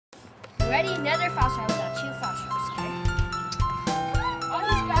Ready? Another false start. We got 2 false starts, okay? Oh,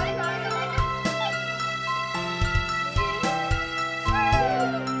 he's got it.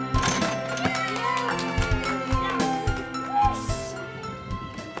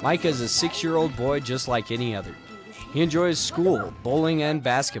 Micah is a 6-year-old boy just like any other. He enjoys school, bowling, and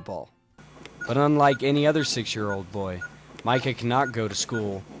basketball. But unlike any other 6-year-old boy, Micah cannot go to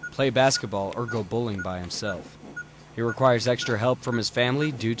school, play basketball, or go bowling by himself. He requires extra help from his family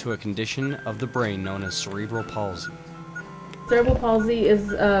due to a condition of the brain known as cerebral palsy. Cerebral palsy is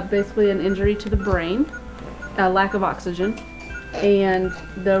basically an injury to the brain, a lack of oxygen, and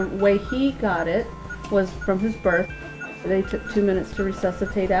the way he got it was from his birth. They took 2 minutes to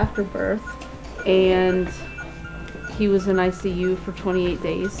resuscitate after birth, and he was in ICU for 28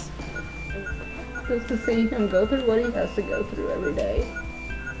 days. Just to see him go through what he has to go through every day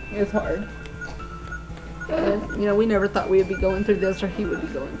is hard. And, you know, we never thought we would be going through this or he would be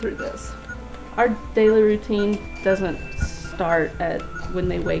going through this. Our daily routine doesn't start at when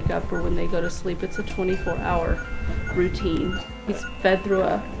they wake up or when they go to sleep. It's a 24-hour routine. He's fed through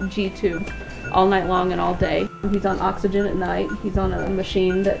a G-tube all night long and all day. He's on oxygen at night. He's on a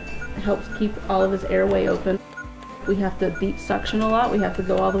machine that helps keep all of his airway open. We have to deep suction a lot. We have to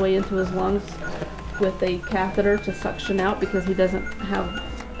go all the way into his lungs with a catheter to suction out because he doesn't have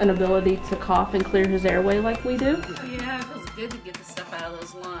an ability to cough and clear his airway like we do. Yeah, it feels good to get the stuff out of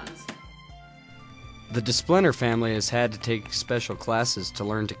those lungs. The DeSplinter family has had to take special classes to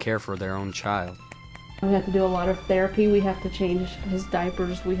learn to care for their own child. We have to do a lot of therapy. We have to change his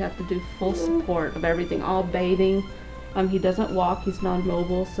diapers. We have to do full support of everything, all bathing. He doesn't walk, he's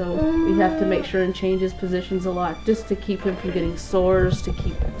non-mobile, so we have to make sure and change his positions a lot just to keep him from getting sores,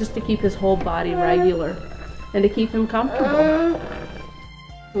 just to keep his whole body regular and to keep him comfortable.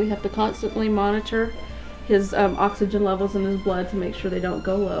 We have to constantly monitor his oxygen levels in his blood to make sure they don't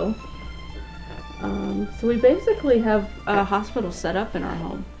go low. So we basically have a hospital set up in our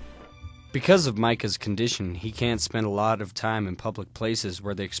home. Because of Micah's condition, he can't spend a lot of time in public places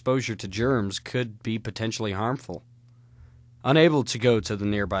where the exposure to germs could be potentially harmful. Unable to go to the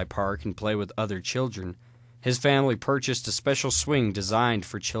nearby park and play with other children, his family purchased a special swing designed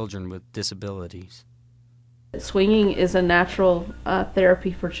for children with disabilities. Swinging is a natural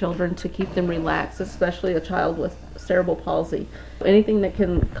therapy for children to keep them relaxed, especially a child with cerebral palsy. Anything that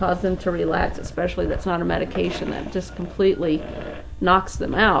can cause them to relax, especially that's not a medication that just completely knocks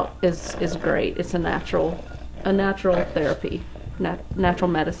them out, is great. It's a natural therapy, natural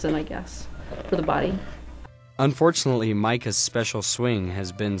medicine, I guess, for the body. Unfortunately, Micah's special swing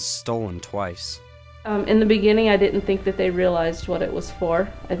has been stolen twice. In the beginning, I didn't think that they realized what it was for.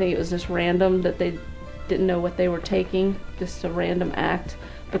 I think it was just random, that they didn't know what they were taking, just a random act.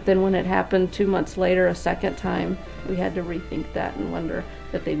 But then when it happened 2 months later, a second time, we had to rethink that and wonder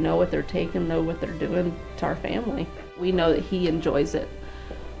that they know what they're taking, know what they're doing to our family. We know that he enjoys it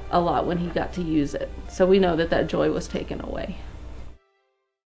a lot when he got to use it. So we know that that joy was taken away.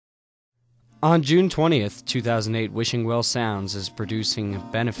 On June 20th, 2008, Wishing Well Sounds is producing a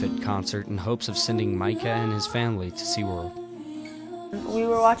benefit concert in hopes of sending Micah and his family to SeaWorld. We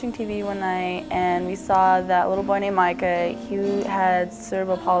were watching TV one night and we saw that little boy named Micah. He had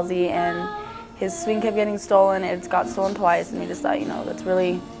cerebral palsy and his swing kept getting stolen. It got stolen twice, and we just thought, you know, that's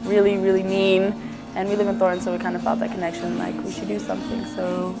really, really, really mean. And we live in Thornton, so we kind of felt that connection, like we should do something.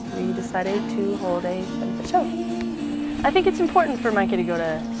 So we decided to hold a benefit show. I think it's important for Micah to go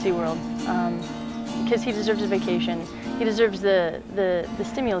to SeaWorld because he deserves a vacation. He deserves the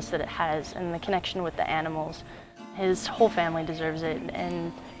stimulus that it has and the connection with the animals. His whole family deserves it,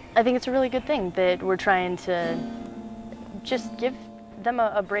 and I think it's a really good thing that we're trying to just give them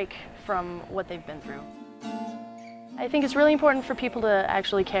a break from what they've been through. I think it's really important for people to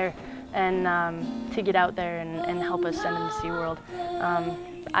actually care and to get out there and help us send him to SeaWorld.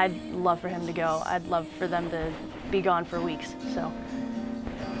 I'd love for him to go. I'd love for them to be gone for weeks, so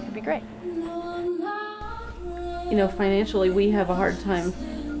it'd be great. You know, financially we have a hard time.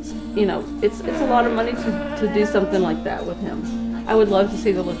 You know, it's a lot of money to do something like that with him. I would love to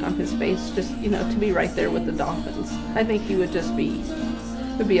see the look on his face, just, you know, to be right there with the dolphins. I think he would just be,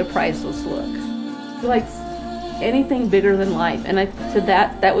 it would be a priceless look. He likes anything bigger than life, and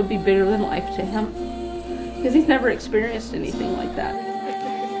that would be bigger than life to him, because he's never experienced anything like that.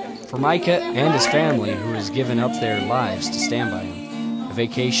 For Micah and his family, who has given up their lives to stand by him, a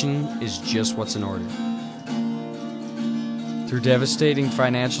vacation is just what's in order. Through devastating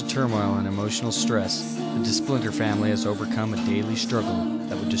financial turmoil and emotional stress, the DeSplinter family has overcome a daily struggle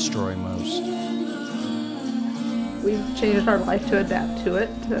that would destroy most. We've changed our life to adapt to it,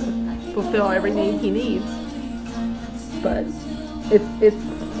 to fulfill every need he needs. But it's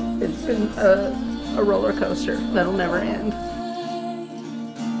It's been a roller coaster that'll never end.